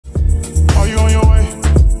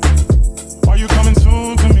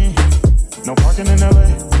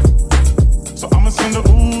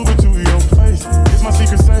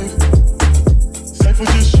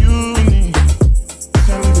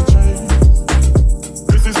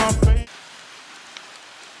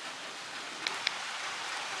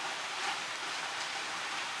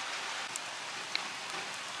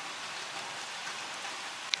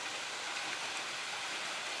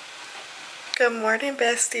Good morning,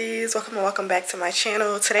 besties. Welcome back to my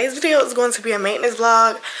channel. Today's video is going to be a maintenance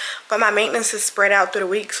vlog, but my maintenance is spread out through the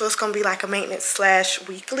week, so it's going to be like a maintenance slash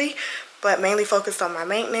weekly, but mainly focused on my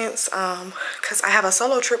maintenance because I have a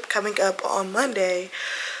solo trip coming up on Monday.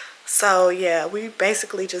 So yeah, we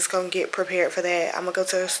basically just gonna get prepared for that. I'm gonna go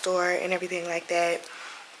to the store and everything like that.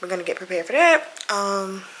 We're gonna get prepared for that.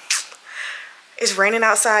 It's raining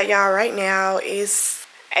outside, y'all. Right now it's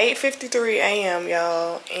 8:53 a.m.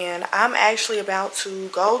 y'all, and I'm actually about to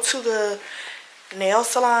go to the nail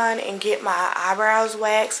salon and get my eyebrows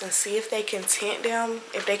waxed and see if they can tint them.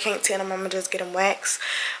 If they can't tint them, I'm gonna just get them waxed.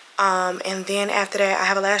 And then after that, I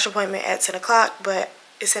have a lash appointment at 10 o'clock, but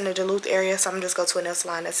it's in the Duluth area, so I'm gonna just go to a nail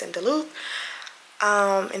salon that's in Duluth.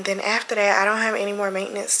 And then after that, I don't have any more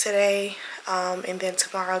maintenance today. And then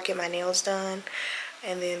tomorrow I'll get my nails done.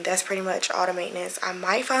 And then that's pretty much all the maintenance. I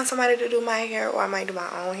might find somebody to do my hair, or I might do my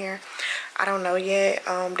own hair. I don't know yet.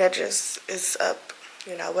 That just is up,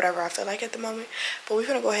 you know, whatever I feel like at the moment. But we're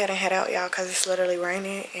gonna go ahead and head out, y'all, because it's literally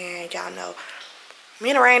raining, and y'all know me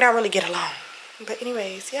and the rain don't really get along. But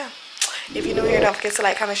anyways, yeah. If you're new here, don't forget to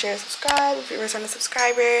like, comment, share, and subscribe. If you're a returning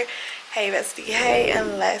subscriber, hey bestie, hey,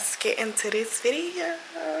 and let's get into this video.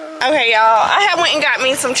 Okay, y'all, I have went and got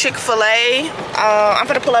me some Chick-fil-A. I'm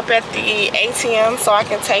gonna pull up at the ATM so I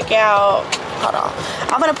can take out, hold on.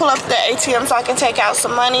 I'm gonna pull up the ATM so I can take out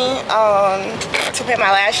some money to pay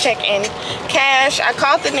my last check in cash. I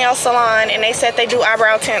called the nail salon and they said they do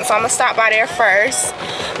eyebrow tint, so I'm gonna stop by there first.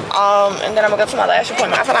 And then I'm gonna go to my lash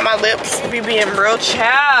appointment. I feel like my lips be being real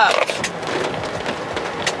chapped.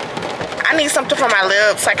 I need something for my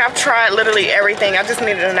lips. Like, I've tried literally everything. I just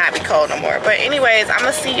need it to not be cold no more. But anyways, I'm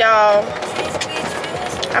gonna see y'all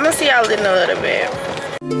in a little bit.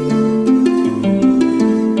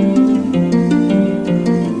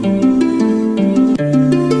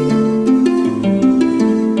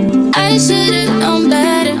 I should've known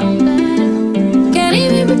better. Can't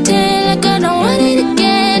even pretend like I don't want it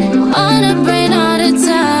again. On the brain all the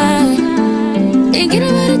time, thinking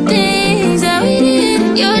about the things that we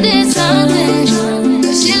did. You did something,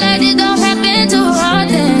 but shit like this don't happen too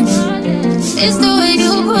often. It's the way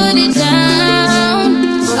you put it down.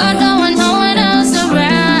 Although no one else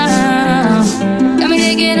around, got me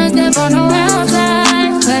taking a step on the wild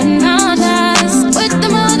side, cutting all ties with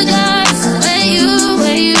them other guys. Where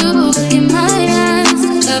you look in my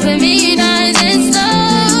eyes, loving me nice and slow.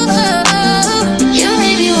 You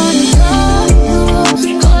made me wanna go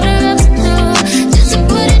to the floor just to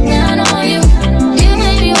put it down on you. You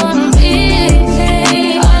made me wanna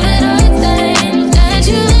replay all of the things that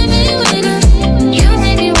you let me with. You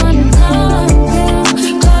made me wanna go to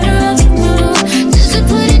the floor just to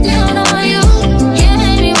put it down on you. You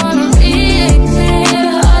made me wanna replay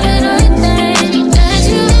all of the things that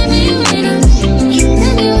you let me with.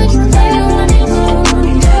 Tell me what you think I wanna go.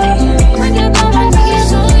 When you go back to your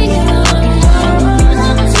soul, you know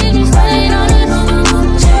I'ma see this light on the road.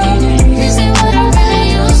 This is what I really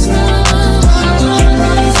used to know.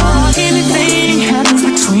 Anything happens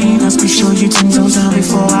between us, be sure you 10 toes down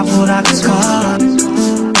before I pull out the car.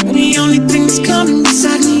 The only thing that's coming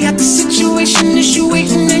beside me at the situation is you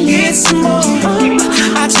waiting to get some more.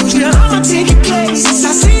 I told you I'ma take your place,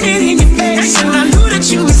 I seen it in your face, and I knew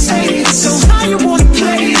that you would say it. So how you wanna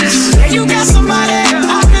play this? Yeah, you got somebody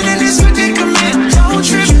I've been in this predicament. Don't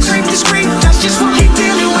trip, creep the scream, that's just what we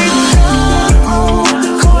dealing with.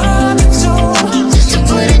 Caught up in toe, Just to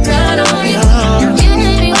put it down on you. You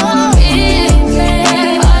made me wanna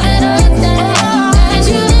replay all of the things that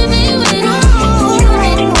you let me with. You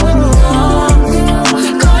made me wanna go,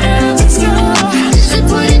 caught up in toe, just to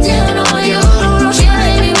put it down on you. You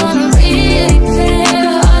made me wanna replay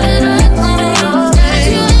all of the things that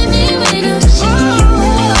you let me with.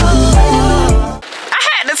 I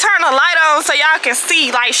had to turn the light on so y'all can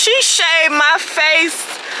see. Like, she shaved my face.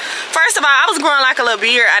 First of all, I was growing like a little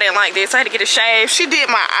beard. I didn't like this, so I had to get a shave. She did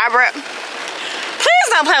my eyebrow. Please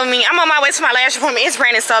don't play with me. I'm on my way to my lash appointment. It's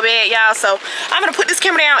raining so bad, y'all, so I'm gonna put this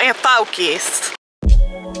camera down and focus.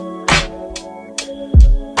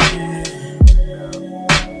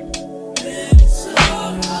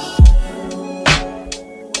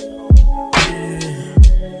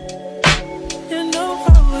 you know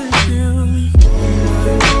how I feel.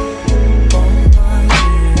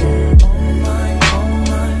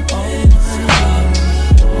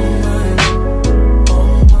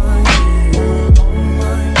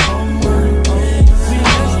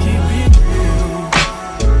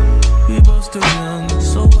 We both still young,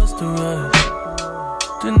 so what's the rush?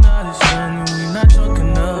 The night is young and we not drunk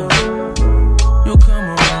enough. You'll come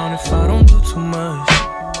around if I don't do too much.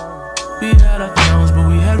 We had our downs, but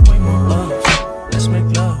we had way more ups. Let's make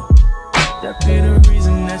love. That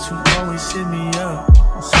reason that you always hit me up.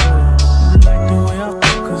 So, you like the way I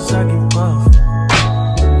feel, cause I get buff.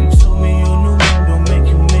 You told me your new man don't make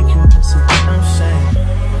you, that's a damn shame.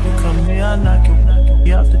 You come here, I knock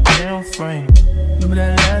you off the damn frame. Remember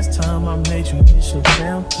that last time I made you miss your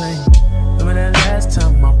damn plane? Remember that last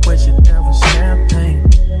time I wet you down with champagne?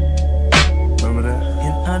 Remember that?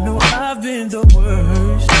 And I know I've been the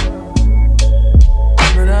worst,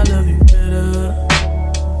 but I love you better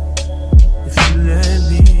if you let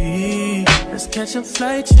me. Let's catch a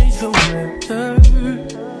flight, change the weather,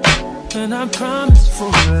 and I promise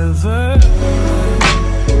forever.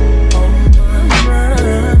 On my mind.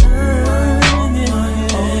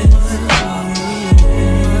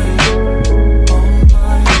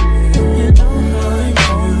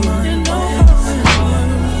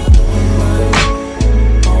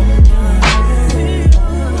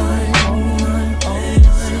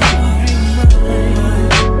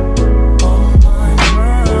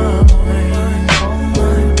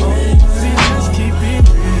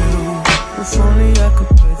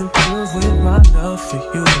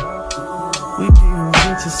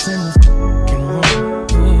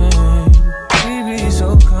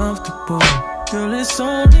 Girl, it's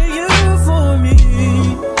only you for me.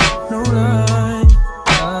 No lie,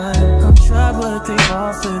 I've tried what they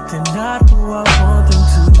offered, they're not who I want them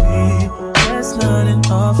to be. That's not an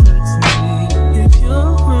offer to me. If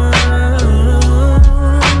you're mine,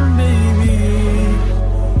 baby,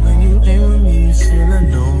 when you ain't with me, you feel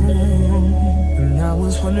alone. And I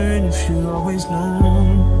was wondering if you always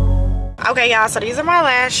known. Okay, y'all, so these are my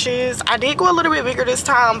lashes. I did go a little bit bigger this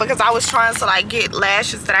time because I was trying to like get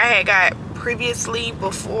lashes that I had got previously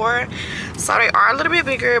before, so they are a little bit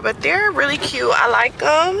bigger, but they're really cute. I like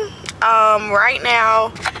them. Right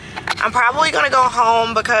now I'm probably gonna go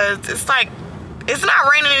home because it's like, it's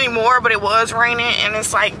not raining anymore, but it was raining, and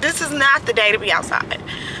it's like, this is not the day to be outside.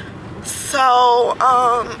 So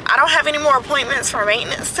I don't have any more appointments for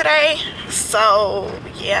maintenance today, so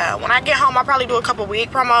yeah, when I get home I'll probably do a couple wig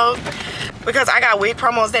promos because I got wig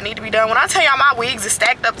promos that need to be done. When I tell y'all my wigs is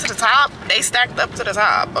stacked up to the top, they stacked up to the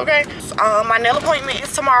top, okay? My nail appointment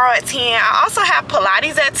is tomorrow at 10. I also have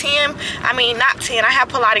Pilates at 10. I mean, not 10, I have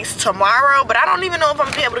Pilates tomorrow, but I don't even know if I'm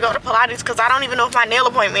gonna be able to go to Pilates because I don't even know if my nail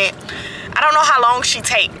appointment, I don't know how long she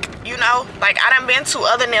take, you know? Like, I done been to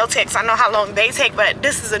other nail techs, I know how long they take, but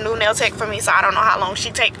this is a new nail tech for me, so I don't know how long she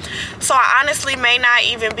take. So I honestly may not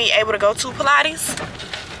even be able to go to Pilates.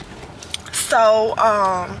 So,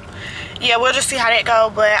 yeah, we'll just see how that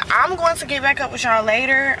go, but I'm going to get back up with y'all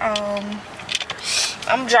later.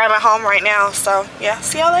 I'm driving home right now, so yeah,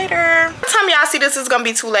 see y'all later. By the time y'all see this, it's gonna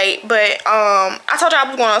be too late, but I told y'all I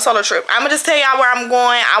was going on a solo trip. I'm gonna just tell y'all where I'm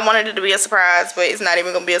going. I wanted it to be a surprise, but it's not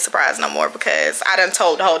even gonna be a surprise no more because I done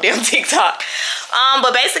told the whole damn TikTok.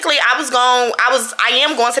 But basically I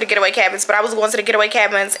am going to the getaway cabins, but I was going to the getaway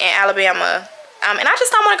cabins in Alabama. And I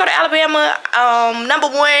just don't want to go to Alabama. Number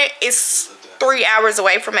one, it's 3 hours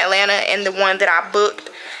away from Atlanta, and the one that I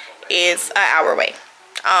booked is an hour away.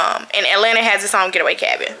 And Atlanta has its own getaway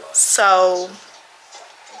cabin. So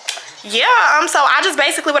yeah, so I just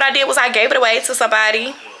basically, what I did was I gave it away to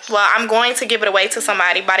somebody. Well, I'm going to give it away to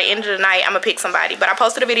somebody. By the end of the night, I'm gonna pick somebody. But I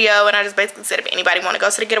posted a video and I just basically said if anybody want to go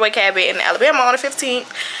to the getaway cabin in Alabama on the 15th,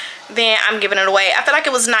 then I'm giving it away. I feel like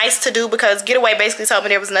it was nice to do because Getaway basically told me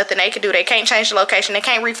there was nothing they could do. They can't change the location. They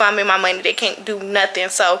can't refund me my money. They can't do nothing.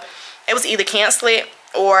 So it was either cancel it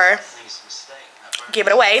or give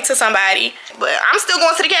it away to somebody. But I'm still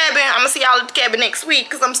going to the cabin. I'm gonna see y'all at the cabin next week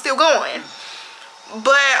because I'm still going.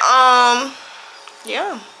 But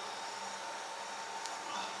yeah,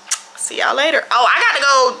 see y'all later. Oh, I got to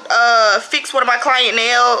go fix one of my client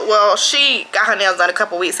nails. Well, she got her nails done a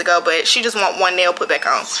couple weeks ago, but she just want one nail put back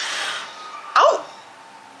on. Oh,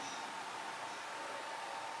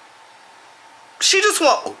 she just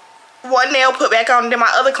want one nail put back on, and then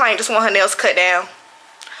my other client just want her nails cut down.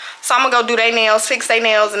 So I'm gonna go do their nails, fix their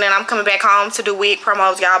nails, and then I'm coming back home to do wig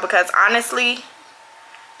promos, y'all, because honestly,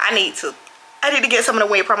 I need to get some of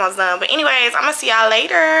the wig promos done. But anyways, I'm gonna see y'all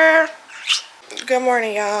later. Good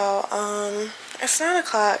morning, y'all. It's 9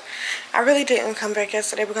 o'clock. I really didn't come back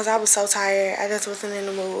yesterday because I was so tired. I just wasn't in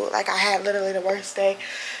the mood. Like, I had literally the worst day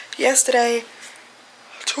yesterday.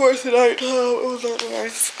 Towards the night time, it was like the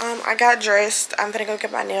worst. I got dressed. I'm gonna go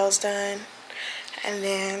get my nails done, and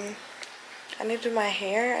then I need to do my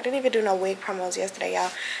hair. I didn't even do no wig promos yesterday,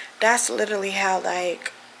 y'all. That's literally how,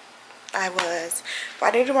 like, I was. But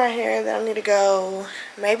I need to do my hair. Then I need to go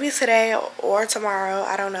maybe today or tomorrow.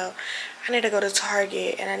 I don't know. I need to go to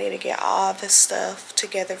Target and I need to get all this stuff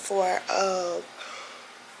together for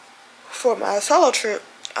my solo trip.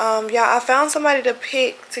 Y'all, I found somebody to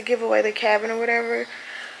pick to give away the cabin or whatever.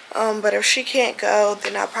 But if she can't go,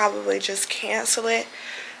 then I'll probably just cancel it.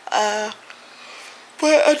 But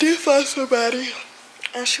I did find somebody,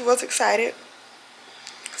 and she was excited.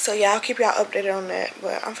 So yeah, I'll keep y'all updated on that.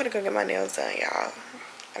 But I'm finna go get my nails done, y'all.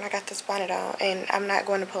 And I got this bonnet on, and I'm not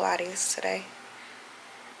going to Pilates today,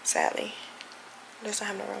 sadly. Doesn't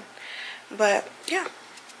have no room. But yeah.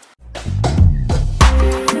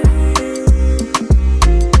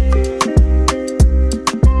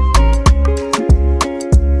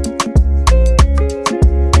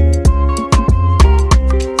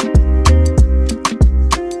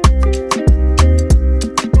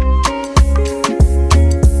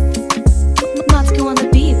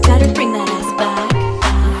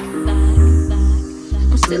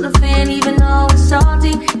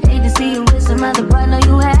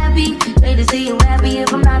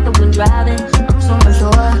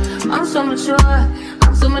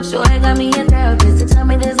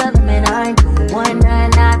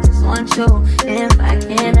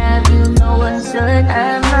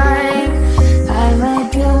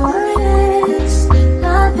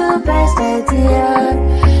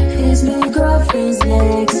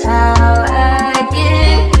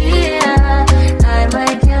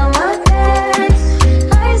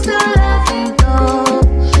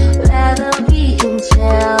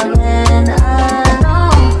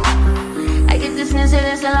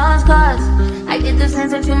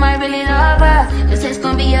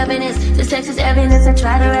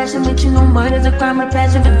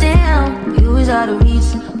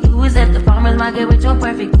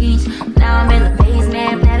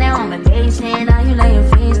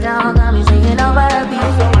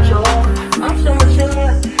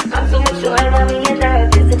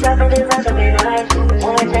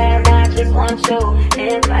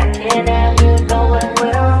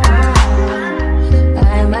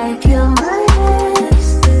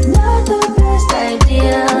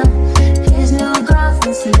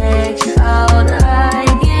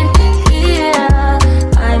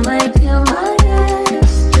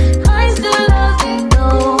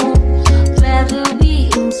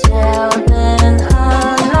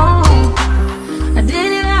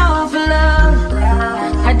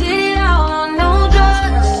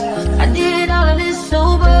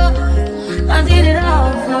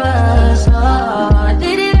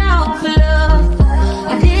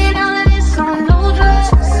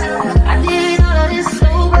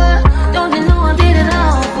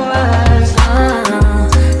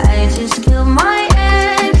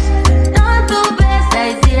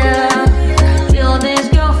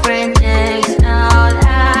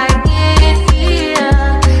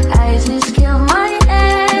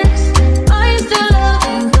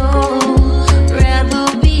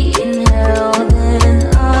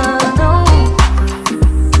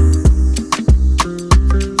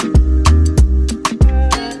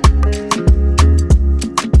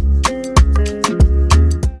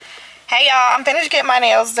 My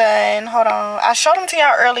nails done. Hold on, I showed them to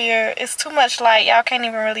y'all earlier. It's too much light, y'all can't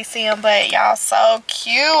even really see them, but y'all so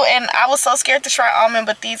cute. And I was so scared to try almond,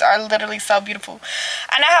 but these are literally so beautiful.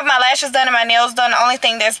 I now have my lashes done and my nails done. The only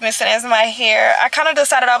thing that's missing is my hair. I kind of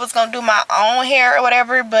decided I was gonna do my own hair or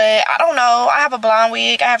whatever, but I don't know. I have a blonde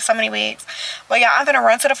wig. I have so many wigs. But y'all, I'm gonna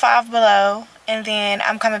run to the Five Below, and then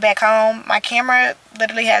I'm coming back home. My camera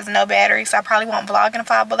literally has no battery, so I probably won't vlog in the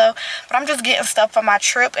Five Below, but I'm just getting stuff for my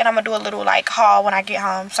trip, and I'm gonna do a little like haul when I get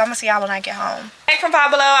home. So I'm gonna see y'all when I get home. Back from Five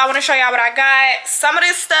Below, I want to show y'all what I got. Some of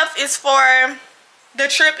this stuff is for the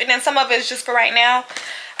trip, and then some of it is just for right now.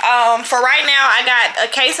 For right now, I got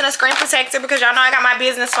a case and a screen protector, because y'all know I got my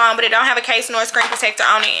business phone, but it don't have a case nor a screen protector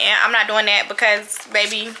on it, and I'm not doing that because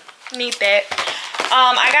baby need that.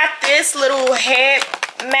 I got this little head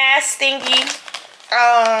mask thingy,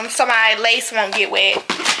 so my lace won't get wet.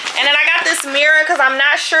 And then I got this mirror because I'm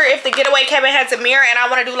not sure if the getaway cabin has a mirror, and I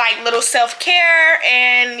want to do like little self-care.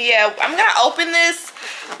 And yeah, I'm gonna open this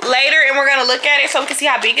later and we're gonna look at it so we can see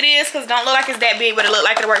how big it is, because it don't look like it's that big, but it looked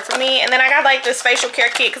like it'll work for me. And then I got like this facial care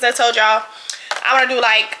kit because I told y'all I want to do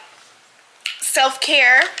like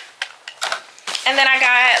self-care. And then I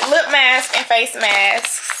got lip mask and face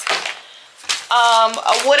masks,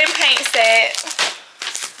 a wooden paint set,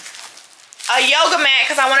 a yoga mat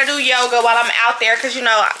because I want to do yoga while I'm out there, because you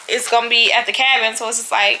know it's gonna be at the cabin, so it's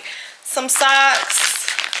just like some socks,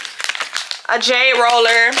 a jade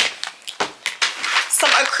roller, some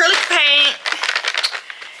acrylic paint,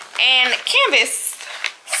 and canvas.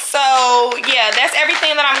 So yeah, that's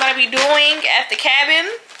everything that I'm gonna be doing at the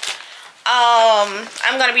cabin.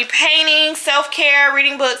 I'm gonna be painting, self-care,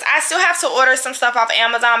 reading books. I still have to order some stuff off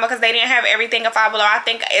Amazon because they didn't have everything in Five Below. I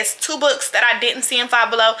think it's 2 books that I didn't see in Five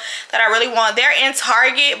Below that I really want. They're in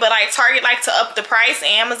Target, but like Target like to up the price,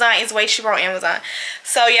 and Amazon is way cheaper on Amazon.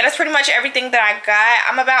 So yeah, that's pretty much everything that I got.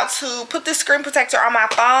 I'm about to put this screen protector on my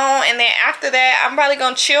phone, and then after that I'm probably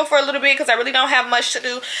gonna chill for a little bit because I really don't have much to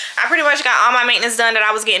do. I pretty much got all my maintenance done that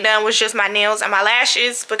I was getting done, was just my nails and my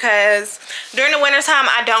lashes, because during the winter time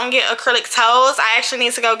I don't get acrylic toes. I actually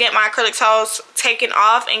need to go get my acrylic toes taken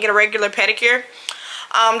off and get a regular pedicure,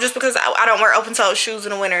 just because I don't wear open toe shoes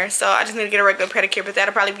in the winter. So I just need to get a regular pedicure, but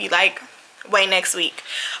that'll probably be like way next week,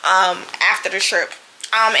 after the trip.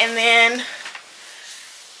 And then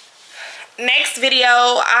next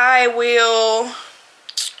video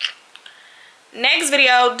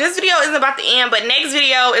this video isn't about the end, but next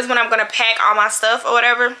video is when I'm gonna pack all my stuff or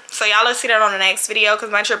whatever. So y'all will see that on the next video because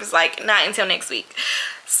my trip is like not until next week.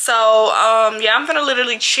 So yeah, I'm gonna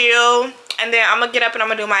literally chill, and then I'm gonna get up and I'm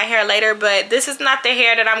gonna do my hair later. But this is not the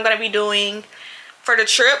hair that I'm gonna be doing for the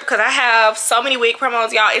trip because I have so many wig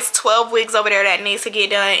promos, y'all. It's 12 wigs over there that needs to get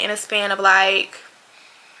done in a span of like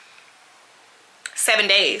 7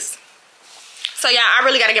 days. So yeah, I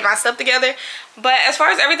really gotta get my stuff together. But as far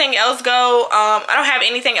as everything else go, I don't have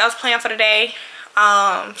anything else planned for the day.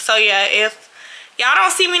 So yeah, if y'all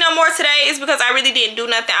don't see me no more today, it's because I really didn't do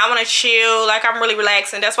nothing. I want to chill. Like, I'm really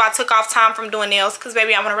relaxing. That's why I took off time from doing nails, because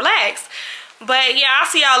baby, I want to relax. But yeah, I'll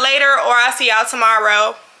see y'all later, or I'll see y'all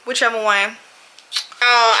tomorrow, whichever one.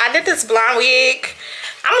 I did this blonde wig.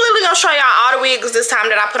 I'm literally gonna show y'all all the wigs this time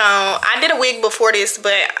that I put on. I did a wig before this,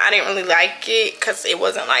 but I didn't really like it because it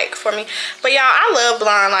wasn't like for me. But y'all, I love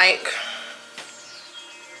blonde, like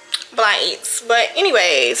blonde eats. But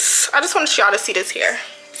anyways, I just want to show y'all to see this here.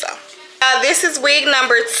 So this is wig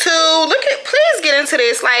number 2. Look at, please get into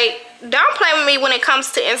this. Like, don't play with me when it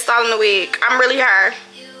comes to installing the wig. I'm really hard.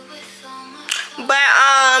 But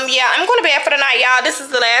yeah, I'm going to bed for the night, y'all. This is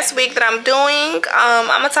the last wig that I'm doing. I'm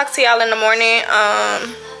gonna talk to y'all in the morning.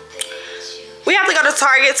 We have to go to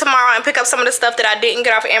Target tomorrow and pick up some of the stuff that I didn't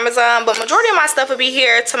get off Amazon, but majority of my stuff will be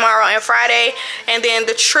here tomorrow and Friday, and then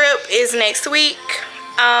the trip is next week.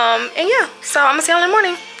 And yeah, so I'm gonna see y'all in the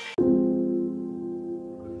morning.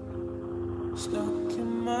 Stuck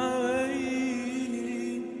in my way,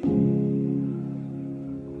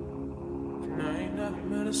 and I ain't never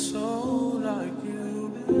met a soul like you.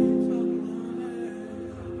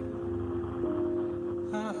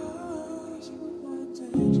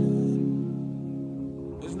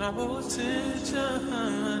 There's no attention.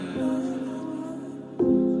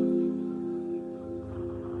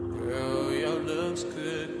 Girl, your looks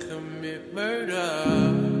could commit murder.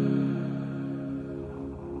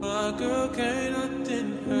 But girl, can't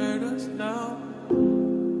nothing hurt us now.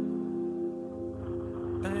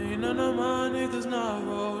 Ain't none of my niggas not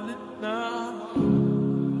rolling now.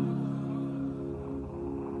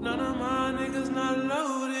 None of my niggas not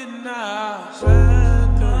loaded now.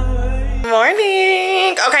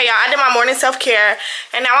 Morning. Okay, y'all, I did my morning self-care,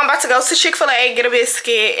 and now I'm about to go to Chick-fil-A, get a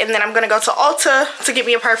biscuit, and then I'm gonna go to Ulta to get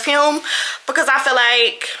me a perfume, because I feel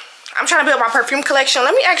like I'm trying to build my perfume collection.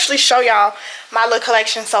 Let me actually show y'all my little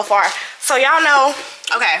collection so far. So y'all know,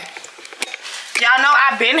 okay, y'all know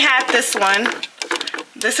I've been had this one.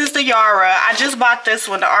 This is the Yara. I just bought this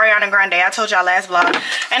one, the Ariana Grande. I told y'all last vlog.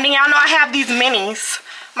 And then y'all know I have these minis.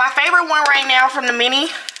 My favorite one right now from the mini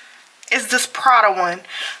is this Prada one.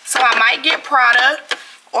 So I might get Prada,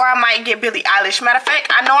 or I might get Billie Eilish. Matter of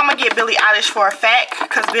fact, I know I'm gonna get Billie Eilish for a fact,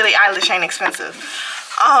 because Billie Eilish ain't expensive.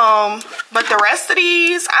 But the rest of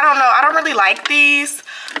these, I don't know. I don't really like these,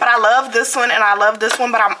 but I love this one and I love this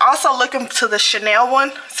one. But I'm also looking to the Chanel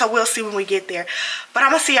one, so we'll see when we get there. But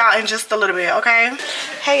I'm gonna see y'all in just a little bit, okay?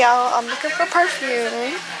 Hey y'all, I'm looking for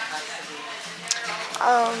perfume.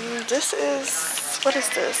 This is, what is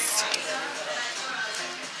this?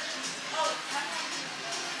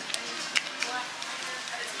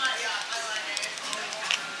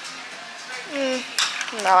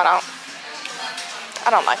 No, I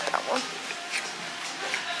don't like that one.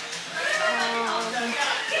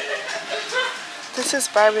 This is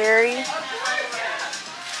Burberry.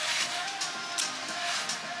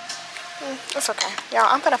 It's okay. Y'all,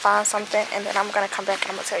 I'm gonna find something, and then I'm gonna come back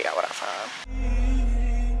and I'm gonna tell y'all what I found.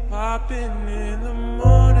 Popping in the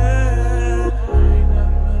morning, I ain't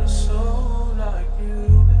never met a soul like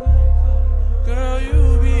you. Girl,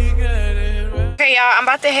 you be getting ready. Okay, y'all, I'm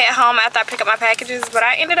about to head home after I pick up my packages, but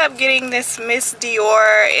I ended up getting this Miss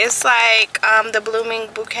Dior. It's like the Blooming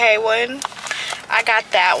Bouquet one. I got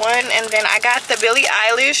that one. And then I got the Billie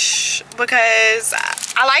Eilish because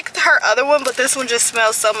I like her other one, but this one just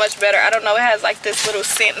smells so much better. I don't know, it has like this little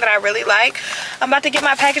scent that I really like. I'm about to get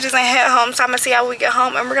my packages and head home, so I'm gonna see how we get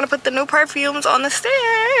home, and we're gonna put the new perfumes on the stand.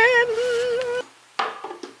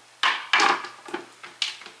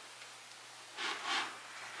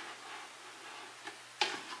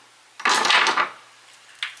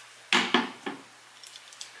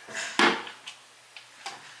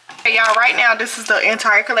 Y'all, right now this is the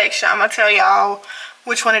entire collection. I'm gonna tell y'all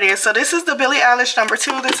which one it is. So this is the Billie Eilish number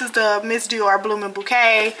 2. This is the Miss Dior Blooming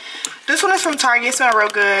Bouquet. This one is from Target. It smells real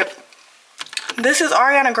good. This is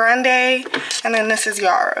Ariana Grande, and then this is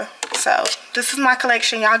Yara. So this is my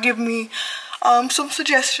collection. Y'all give me some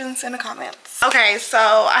suggestions in the comments. Okay, so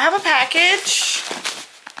I have a package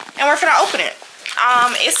and we're gonna open it.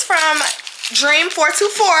 It's from Dream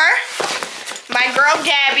 424. My girl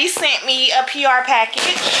Gabby sent me a PR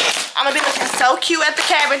package. I'm gonna be looking so cute at the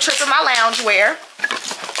cabin trip in my loungewear.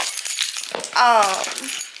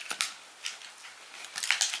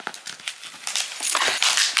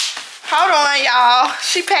 Hold on, y'all.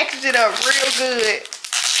 She packaged it up real good.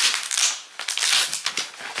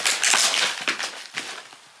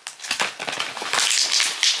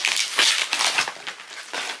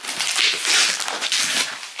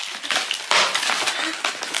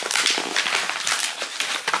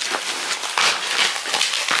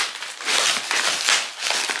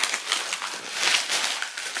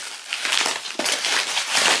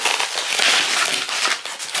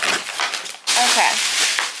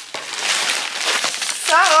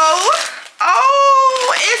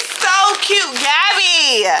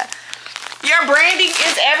 Your branding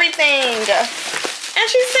is everything. And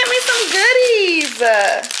she sent me some goodies.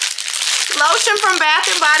 Lotion from Bath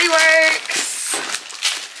and Body Works.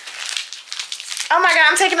 Oh my god,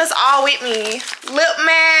 I'm taking this all with me. Lip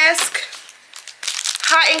mask,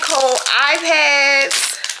 hot and cold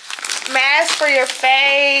iPads, mask for your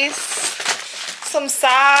face, some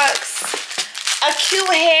socks, a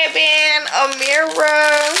cute headband, a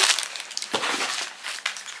mirror.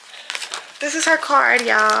 This is her card,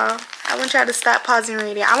 y'all. I want y'all to stop pausing and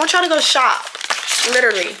reading. I want y'all to go shop,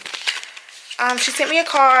 literally. She sent me a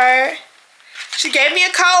card. She gave me a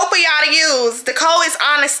code for y'all to use. The code is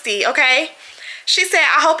honesty, okay? She said,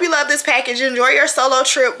 I hope you love this package. Enjoy your solo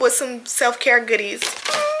trip with some self-care goodies.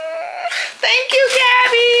 Thank you,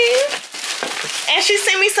 Gabby. And she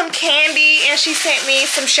sent me some candy, and she sent me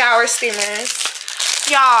some shower steamers.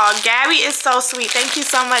 Y'all, Gabby is so sweet. Thank you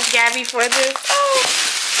so much, Gabby, for this. Oh.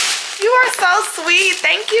 You are so sweet.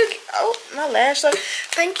 Thank you. Oh, my lash.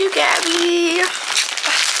 Thank you, Gabby.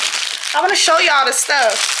 I want to show y'all the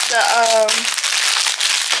stuff.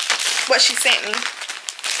 What she sent me.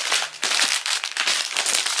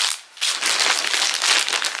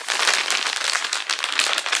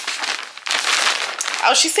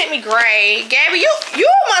 Oh, she sent me gray. Gabby, you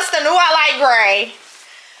must have knew I like gray.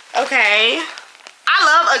 Okay. I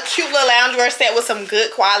love a cute little loungewear set with some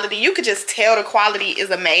good quality. You could just tell the quality is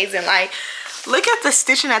amazing. Like, look at the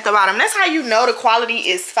stitching at the bottom. That's how you know the quality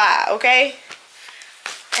is fire, okay?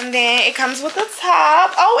 And then it comes with a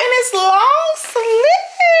top. Oh, and it's long sleeve.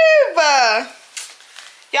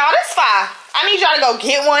 Y'all, that's fire. I need y'all to go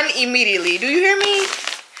get one immediately. Do you hear me?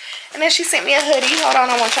 And then she sent me a hoodie. Hold on,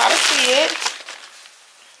 I want y'all to see it.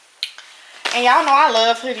 And y'all know I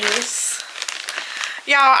love hoodies.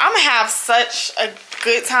 Y'all, I'm gonna have such a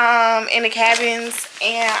good time in the cabins,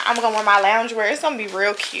 and I'm gonna wear my loungewear. It's gonna be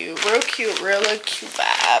real cute, real cute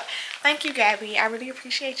vibe. Thank you, Gabby. I really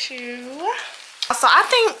appreciate you. So I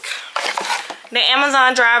think the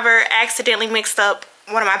Amazon driver accidentally mixed up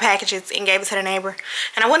one of my packages and gave it to the neighbor.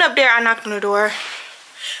 And I went up there, I knocked on the door.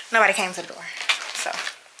 Nobody came to the door. So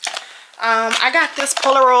I got this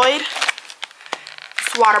Polaroid.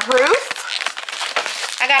 It's waterproof.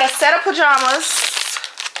 I got a set of pajamas.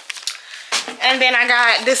 And then I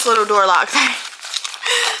got this little door lock thing.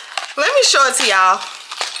 Let me show it to y'all.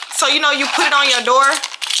 So, you know, you put it on your door.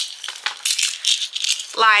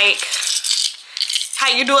 Like, how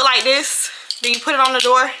you do it like this. Then you put it on the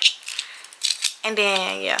door. And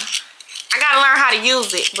then, yeah. I gotta learn how to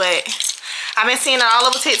use it. But I've been seeing it all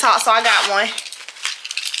over TikTok, so I got one.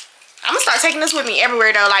 I'm gonna start taking this with me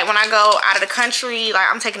everywhere, though. Like, when I go out of the country, like,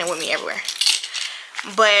 I'm taking it with me everywhere.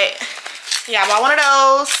 But, yeah, I bought one of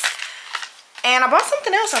those. And I bought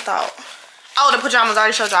something else, I thought. Oh, the pajamas, I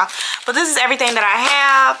already showed y'all. But this is everything that I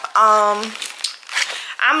have.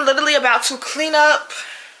 I'm literally about to clean up.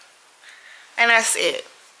 And that's it.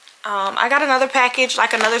 I got another package,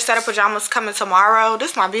 like another set of pajamas coming tomorrow.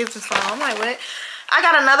 This is my business phone. I'm like, what? I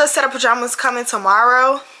got another set of pajamas coming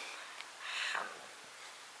tomorrow.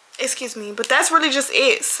 excuse me, but that's really just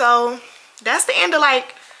it. So that's the end of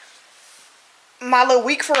like my little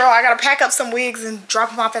week for real. I gotta pack up some wigs and drop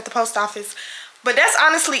them off at the post office, but that's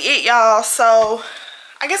honestly it, y'all. So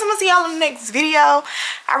I guess I'm gonna see y'all in the next video.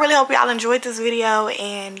 I really hope y'all enjoyed this video,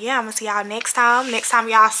 and yeah, I'm gonna see y'all next time. Next time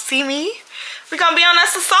y'all see me, we're gonna be on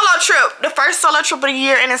us a solo trip, the first solo trip of the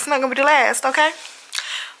year, and it's not gonna be the last. Okay,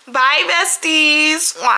 bye besties.